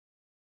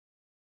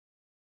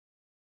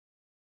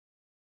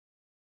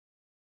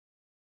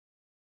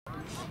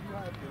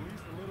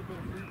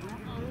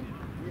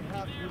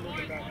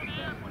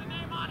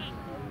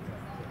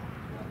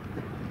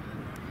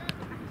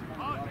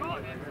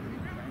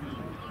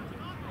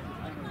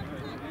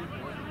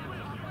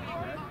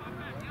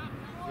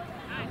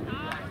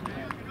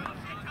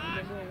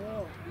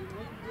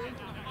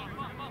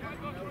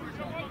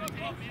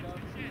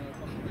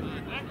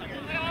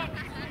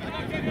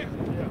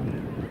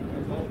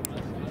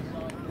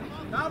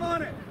I'm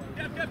on it.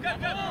 Get. Put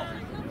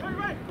your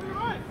right.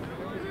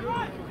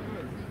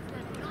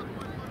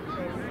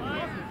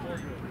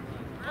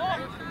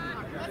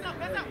 That's up.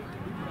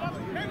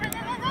 Right.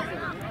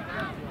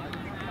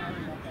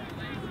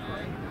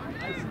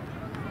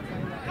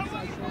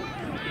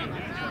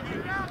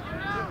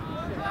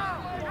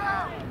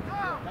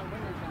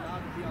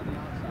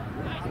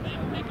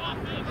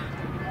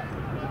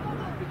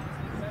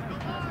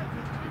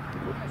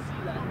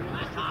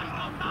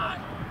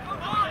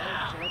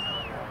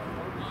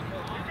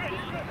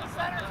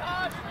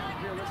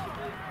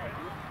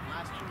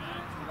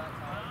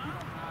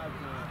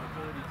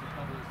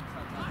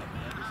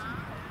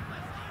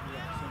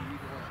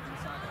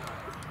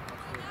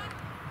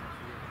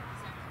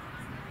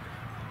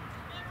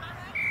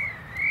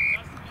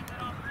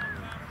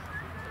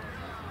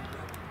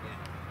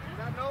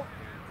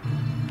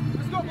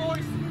 Let's go,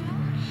 boys.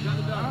 Got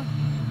it done.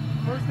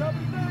 First up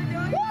is done,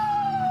 guys.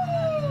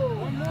 Woo!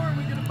 One more and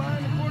we get a bye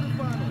in the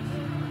quarterfinals.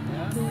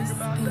 Yeah, think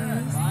about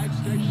that. 5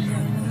 straight.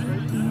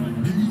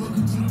 Baby,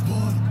 welcome to the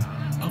party.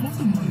 I'm off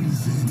the money to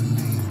say the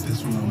lead.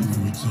 That's why I'm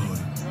even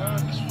retarded.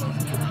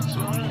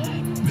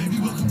 Baby,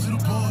 welcome to the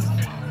party.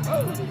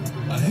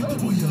 I hate the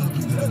way y'all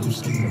think that I go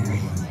skate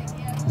around.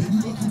 Baby,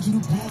 welcome to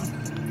the party.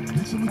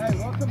 Bitch, I'm a Hey,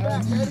 welcome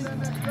back. Eddie, that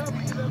next up,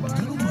 we get that bye.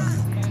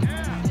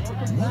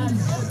 Welcome back,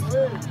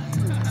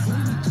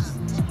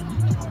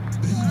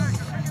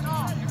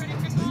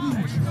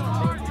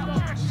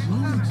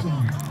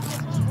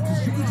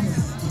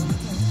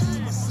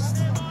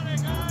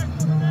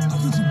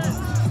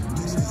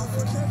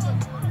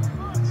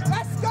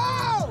 Let's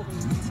go!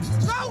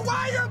 Know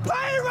why you're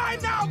playing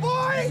right now,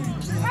 boy!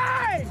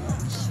 Hey!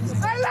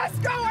 Hey, let's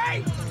go,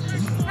 hey!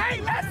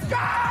 Hey, let's go!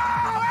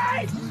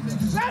 Hey!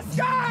 Let's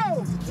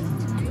go!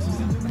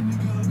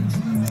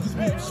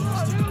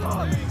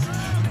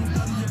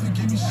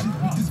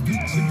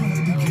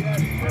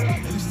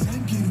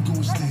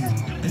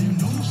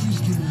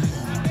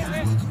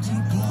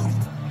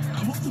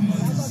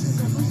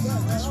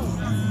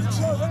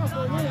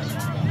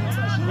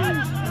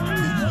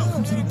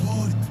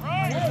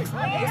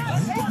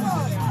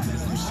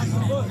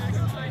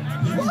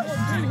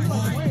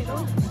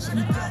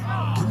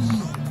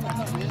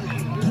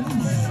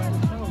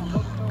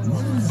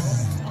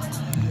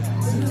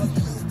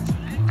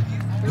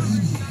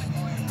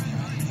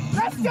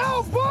 Let's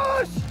go,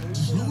 Bush!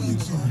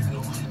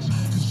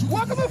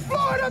 Welcome to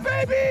Florida,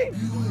 baby!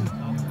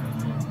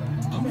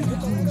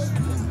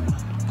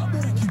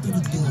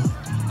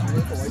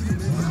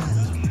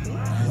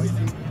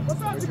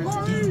 What's up,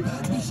 Corey?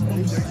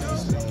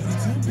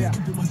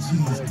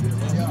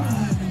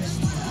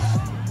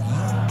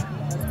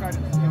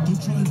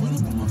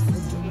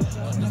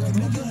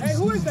 Hey,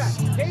 who is that?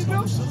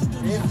 Gainesville?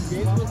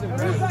 Gainesville's in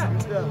Who is that?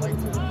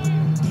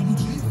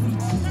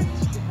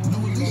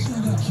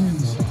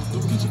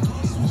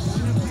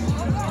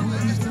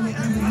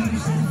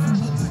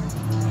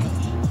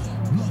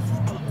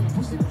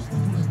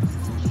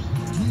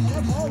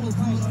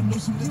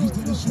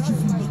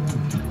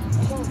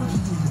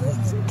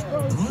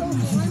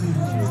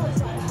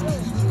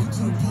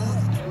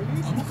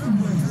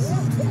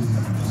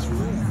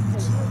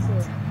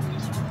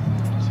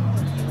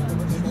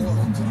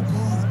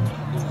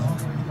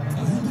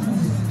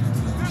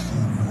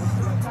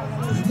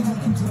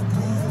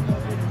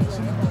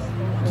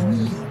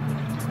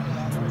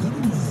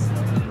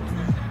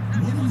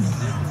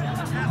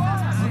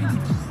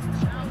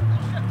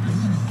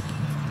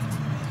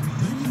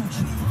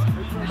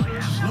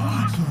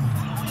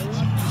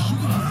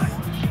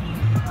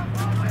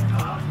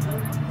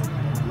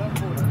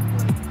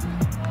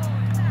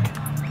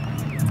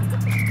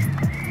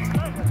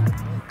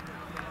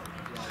 Antes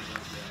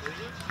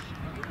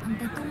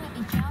tú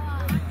me echabas,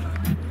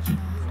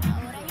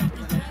 ahora yo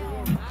te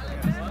creo.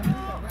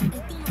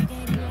 Antes tú no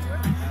querías.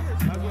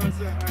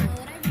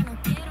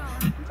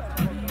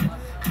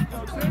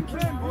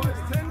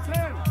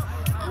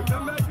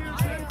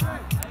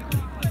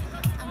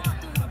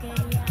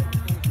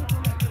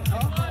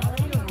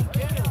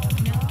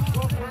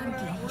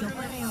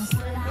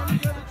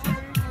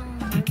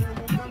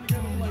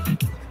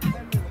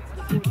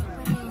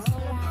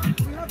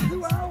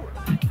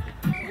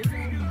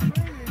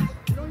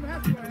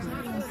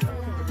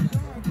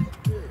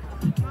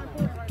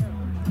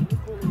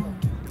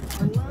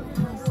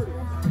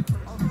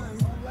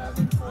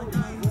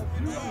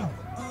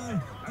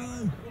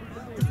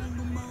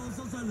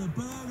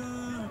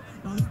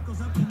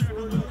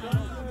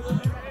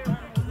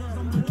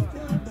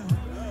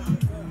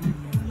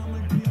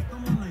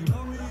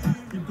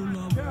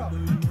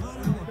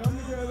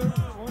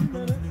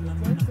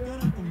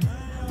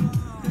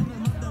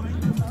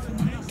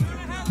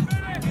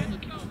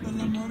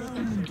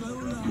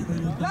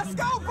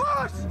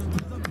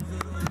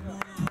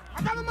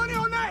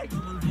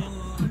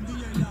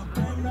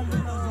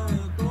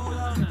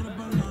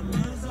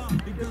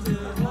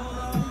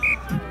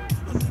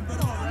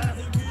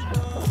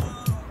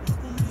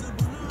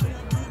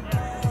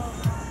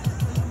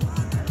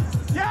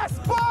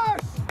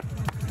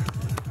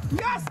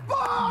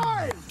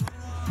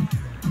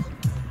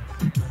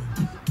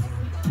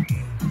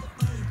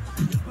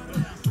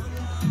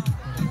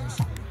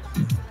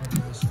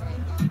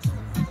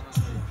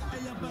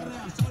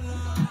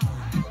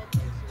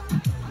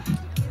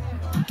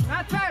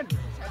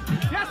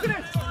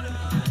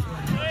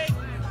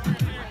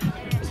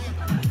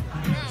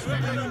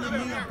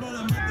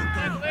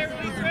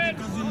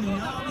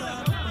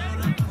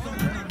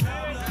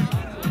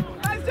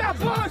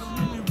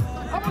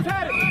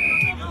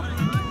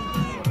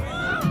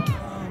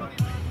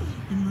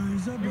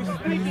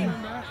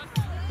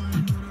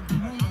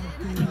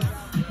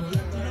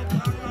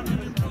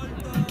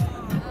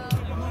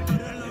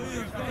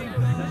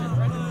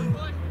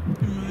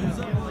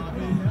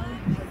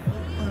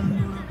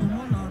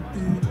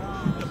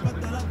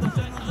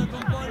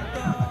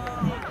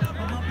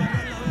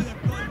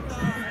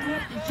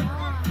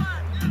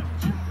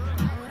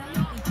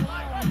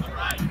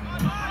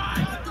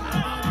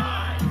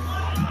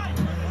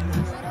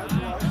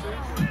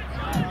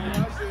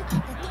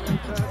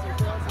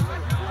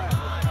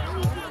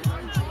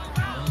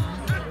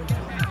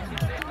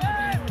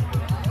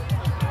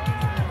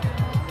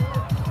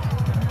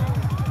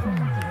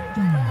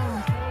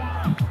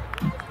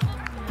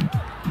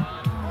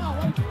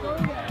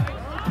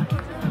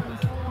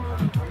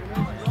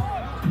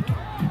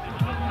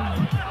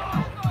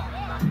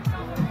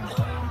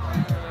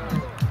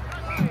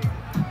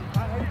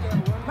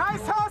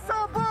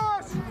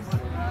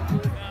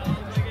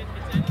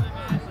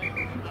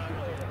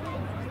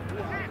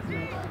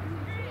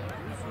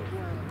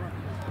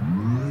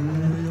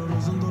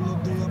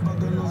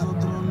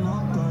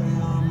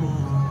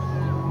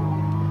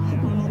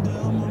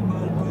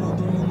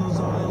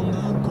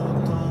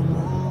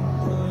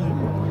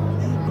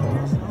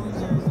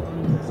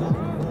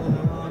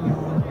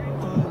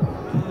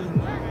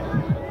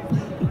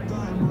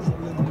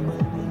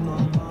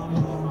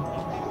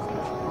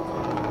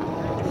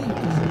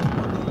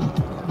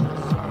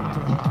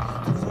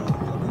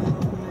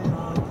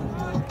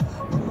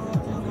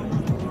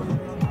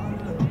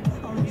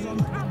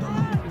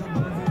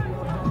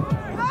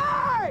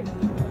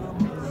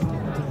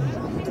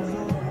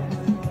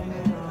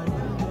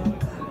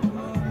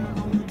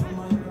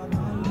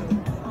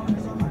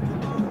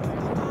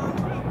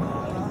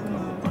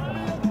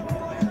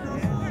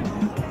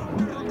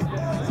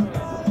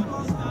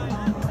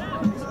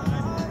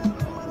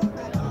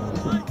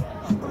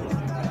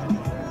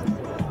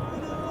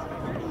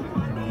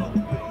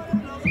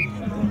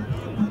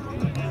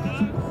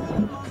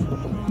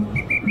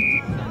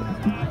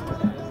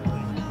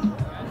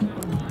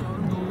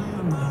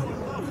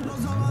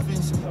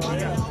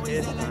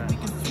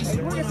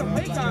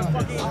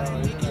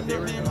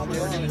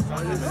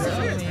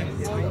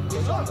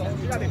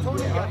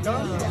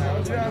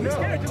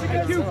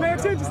 Hey, Q, pay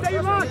attention, stay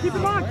in line, keep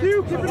in line,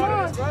 Q, keep in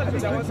line.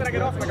 Once I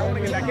get off, like I want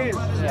to get back in.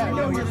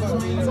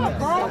 What's up,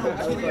 bro?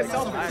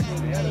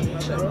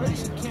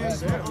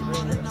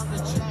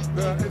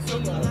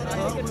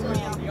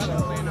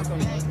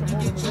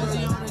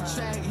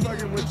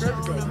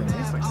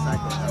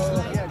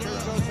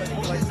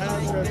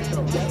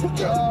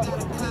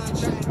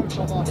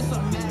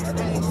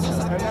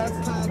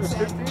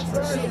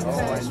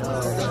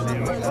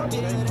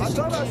 I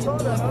thought I saw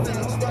that.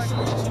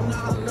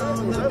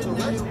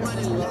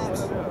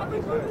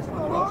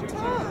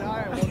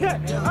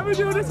 I've been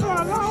doing this for a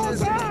long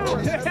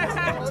time.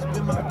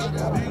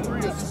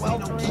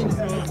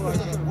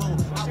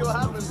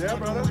 Yeah,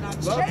 brother.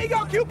 There you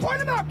go, Q.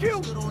 Point him out,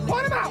 Q.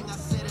 Point him out.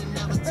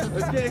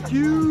 Let's get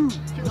Q.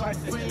 Nice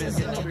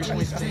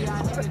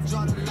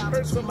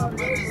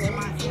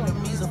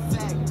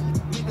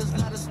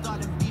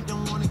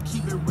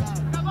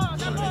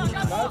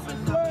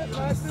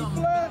and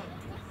flat.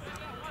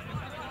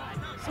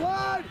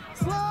 Slide.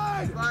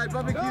 Slide,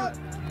 Bubby Q. Rock.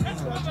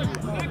 That's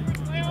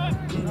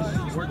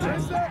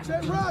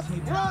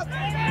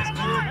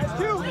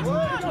Q.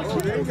 Oh,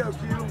 there you go,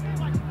 Q.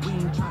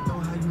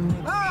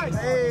 Nice.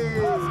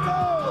 Hey. Let's go.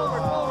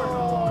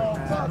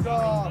 Fuck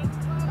off.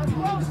 That's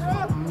close, bro.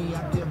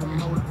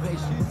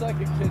 She's like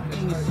a kid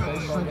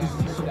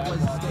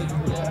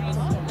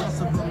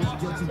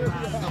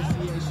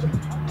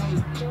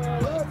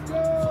Let's go.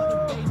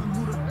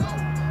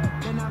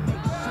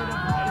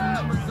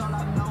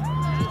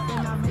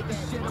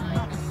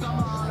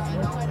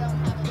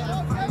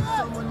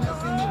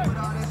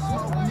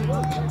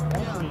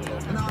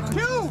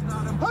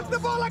 Hook the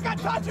ball like I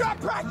taught you at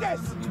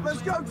practice!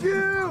 Let's go,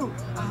 Q!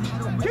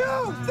 Q!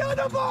 Steal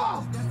the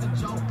ball!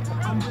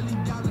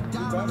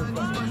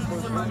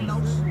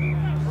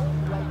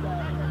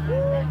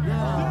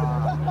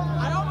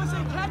 I almost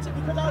didn't catch it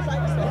because I was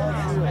like, it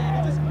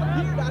just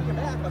appeared on your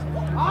back.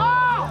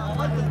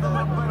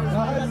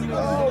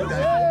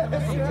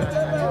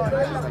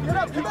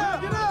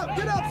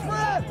 Get up!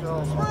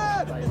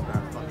 Spread!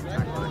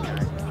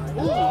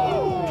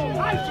 Ooh,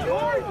 nice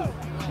score!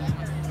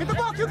 Get the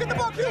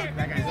ball, Q!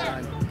 That guy's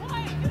done.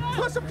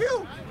 Push him, Q!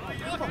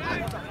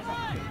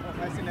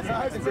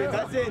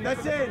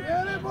 That's it.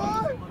 Get it,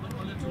 boy!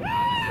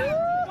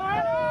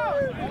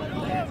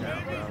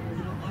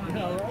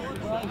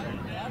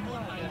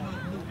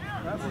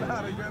 That's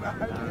not a good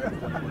idea.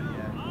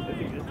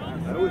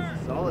 That was a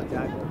solid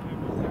tackle.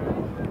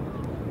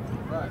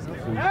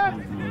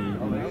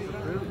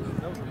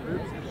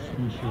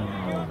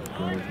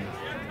 Quick.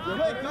 They're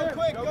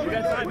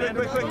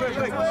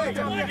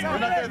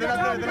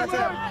not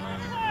there.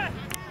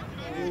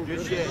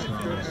 Good shit.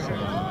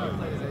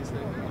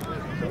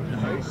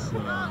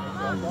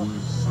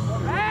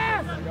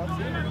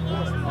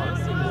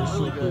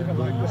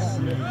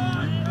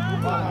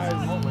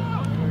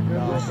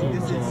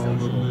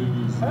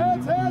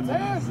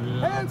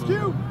 Hands, Q!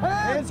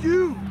 Hands,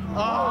 Q!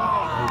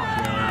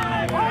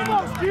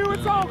 Almost, Q!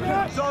 It's all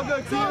good! It's all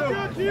good,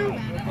 Q!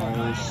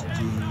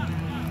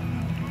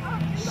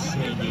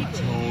 San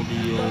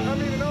Antonio, I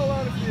mean, in all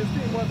honesty, his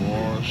team wasn't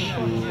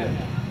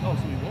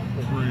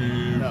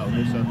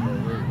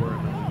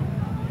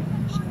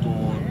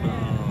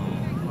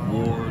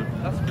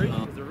That's great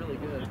because they're really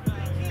good.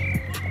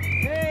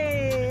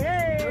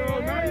 Hey! Bro,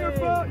 not your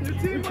fault. Your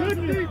team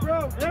wasn't deep, bro.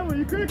 Remember,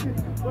 you cooking.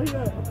 What you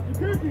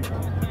cooking.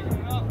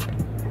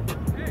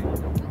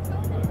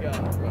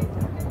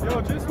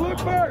 Yo, just look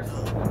first.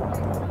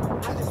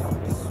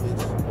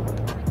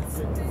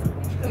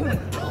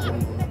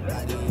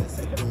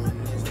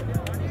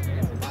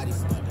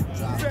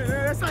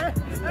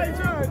 Hey,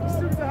 John, you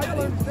students are how you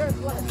learn to dance.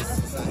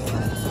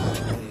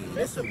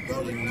 It's a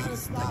rolling, not a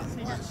stop.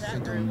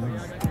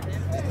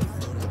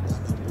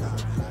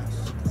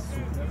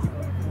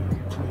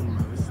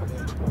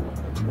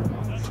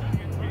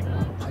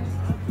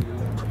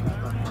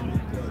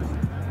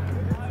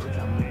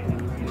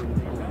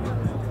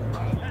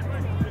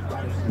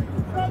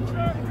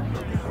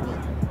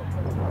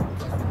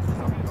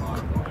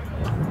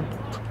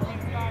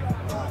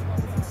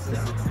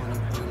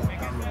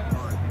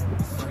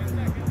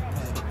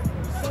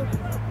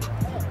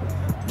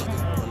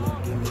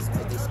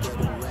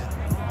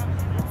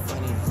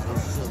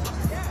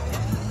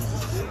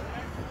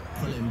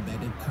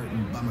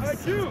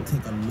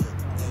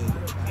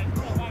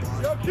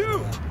 Yo, Q,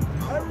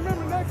 I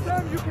remember next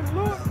time you can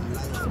look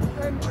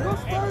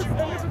first,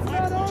 and if it's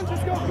not on,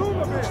 just go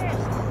Google it.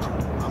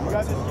 You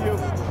got this, Q.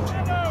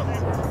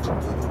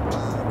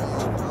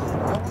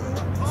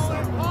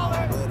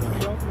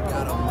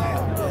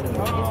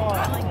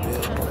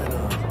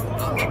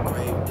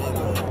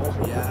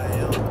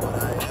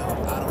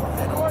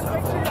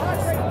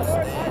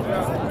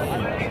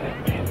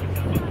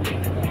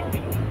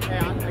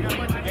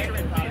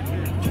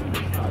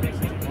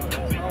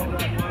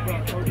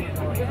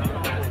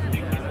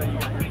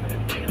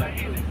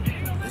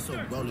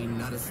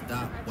 Not a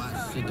stop,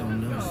 watch shit don't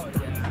never stop.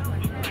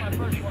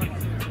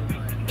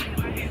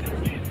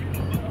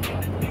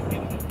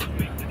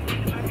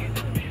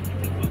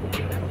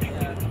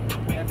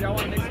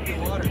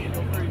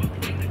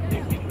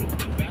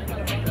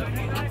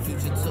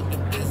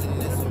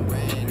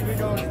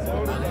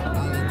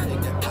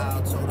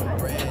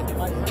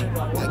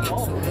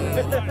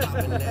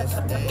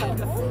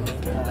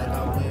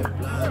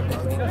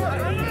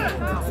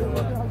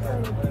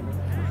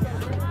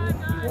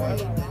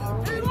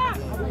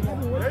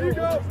 There you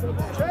go.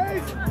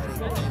 Chase.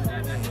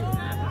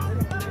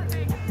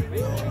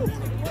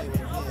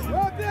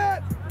 Run that.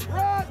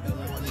 Run.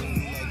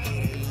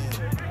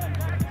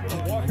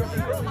 Walk up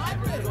and run.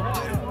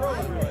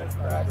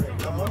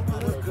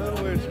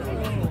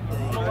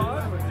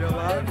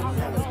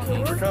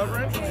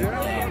 Recovering? Yeah.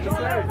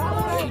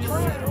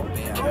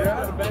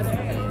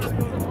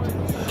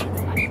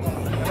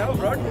 That was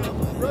Rugby.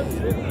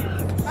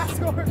 I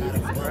scored.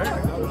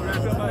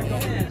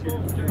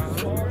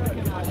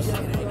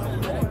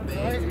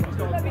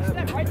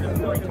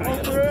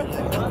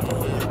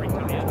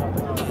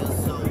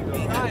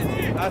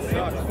 That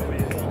sucks.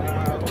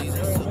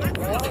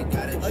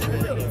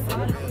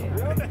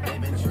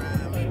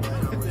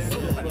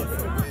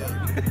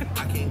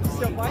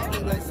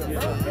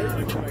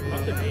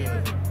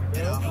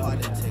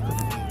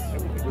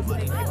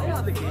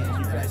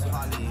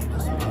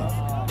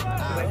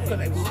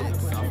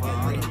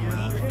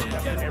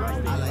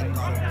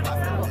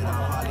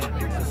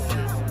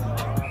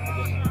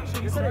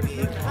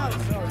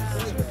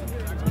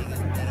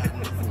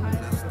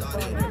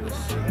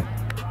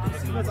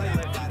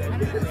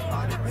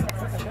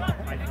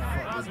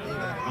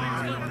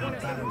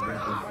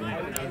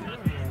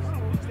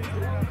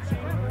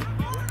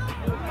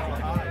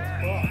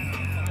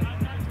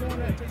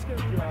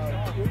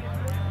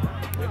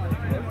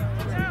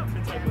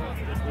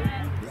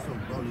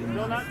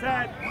 Still not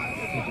Ted.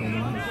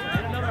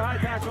 And another high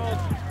tackle.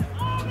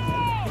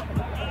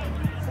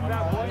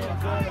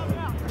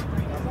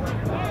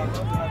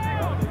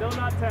 Still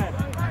not Ted.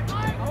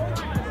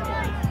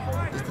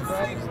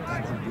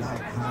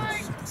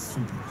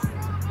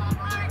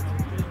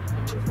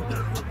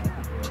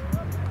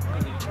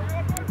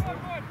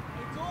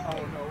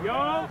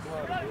 Yo!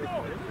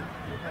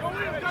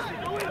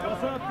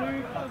 What's up,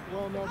 dude?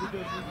 Well, no, because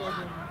we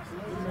fucking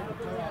make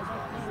a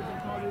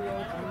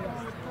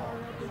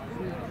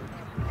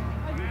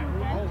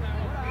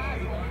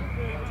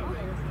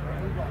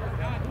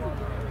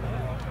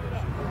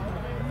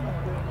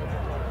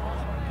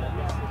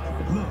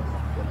Look,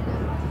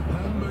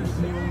 have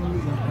mercy on me,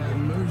 have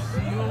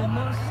mercy on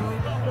my soul.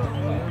 Don't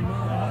let my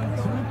heart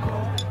turn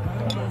cold.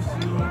 Have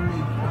mercy on me,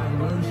 have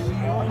mercy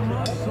on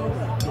my soul.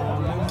 Don't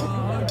let my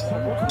heart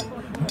turn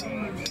cold.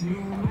 Have mercy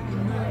on me,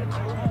 man.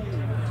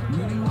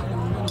 Many, many,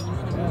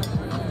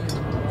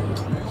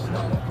 it's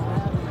not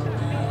cold.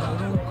 I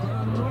don't cry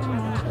no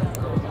more. I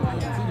don't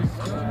to the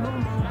sky no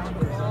more.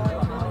 Cause I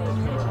got it on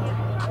me.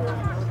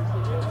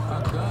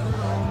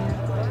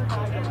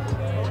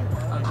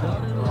 I got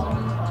it on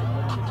me.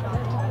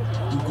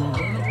 You gon'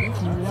 run up if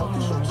you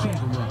want to shoot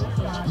them up.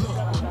 Look,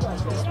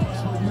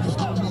 so you just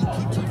don't need to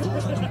keep your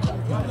voice like I'm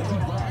cold. If you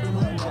riding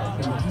on me,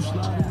 and if you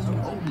sliding on me,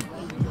 owe me.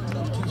 Run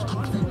up, catch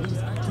coach, feel this,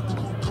 act to the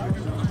cold.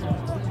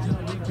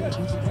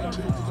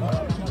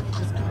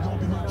 This kid gon'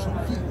 be my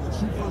trophy.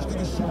 Shoot first,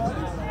 nigga, shoot back.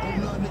 Oh,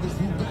 nah, niggas,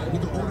 who back?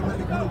 Nigga,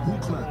 automatic with a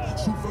root clap.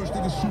 Shoot first,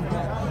 nigga, shoot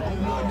back. Oh,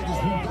 nah, niggas,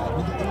 who back?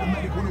 Nigga,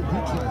 automatic with a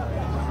root clap.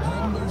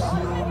 Have mercy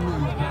on me,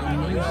 have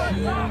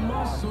mercy on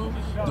my soul.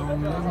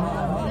 Don't let my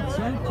heart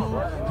turn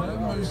cold.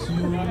 Have mercy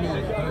on me,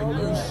 have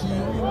mercy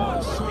on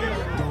my soul.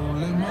 Don't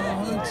let my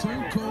heart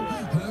turn cold.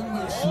 Have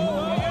mercy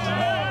on me.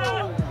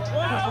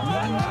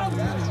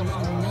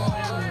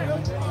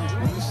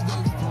 Wish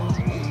that for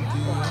me,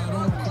 yeah, I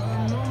don't cry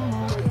no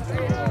more.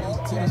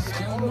 Look to the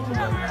sky no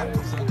more,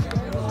 'cause I got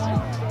it on me.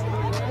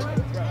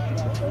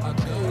 I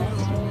got it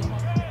on me.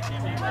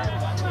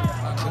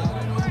 I got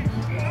it on me.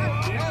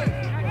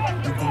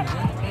 You can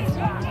run if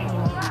you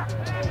want.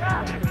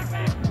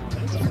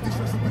 50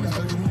 cents up in this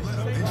like a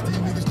roulette. HD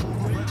niggas go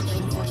for red.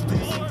 Shoot first, do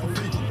something for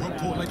fake.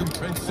 Report like I'm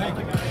Trent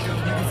Sagan. Got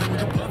niggas in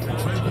with the bluff.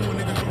 Try to a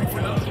nigga, don't be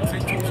for nothing.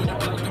 Take two to the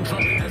block, I'm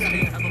dropping. That's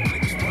me. Have a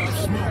niggas pop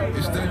smoke.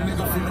 It's that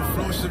nigga from the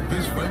floor, shit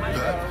bitch right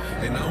back.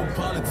 And I don't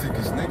politic,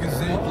 cause niggas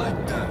ain't like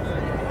that.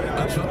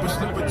 I drop a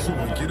slip or two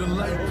and get a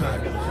light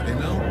pack. And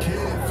I don't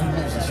care if you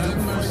lose it. Have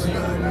mercy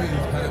on me,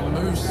 have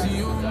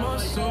mercy on my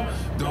soul.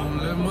 Don't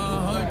let my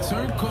heart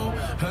turn cold.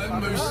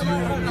 Have mercy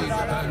on me,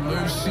 have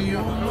mercy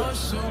on my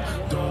soul.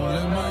 Don't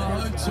let my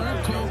heart turn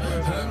cold.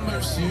 Have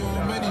mercy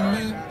on many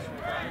men.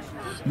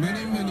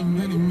 Many, many,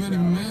 many, many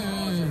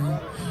men.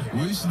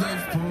 Wish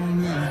that for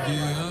me,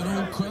 yeah, I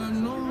don't cry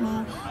no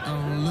more. I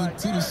don't look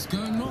to the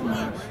sky no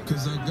more.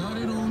 Cause I got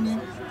it on me.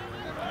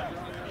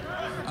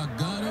 I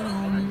got it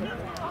on me.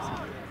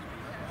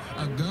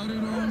 I got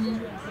it on me.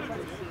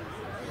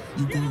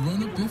 You can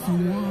run up if you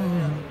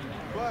want.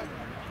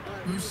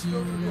 Mercy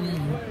on me.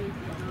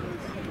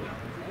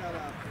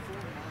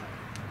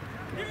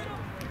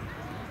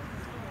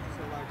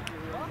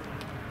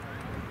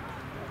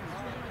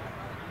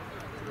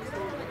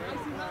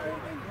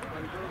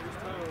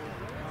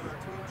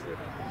 Trip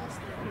in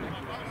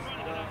Boston.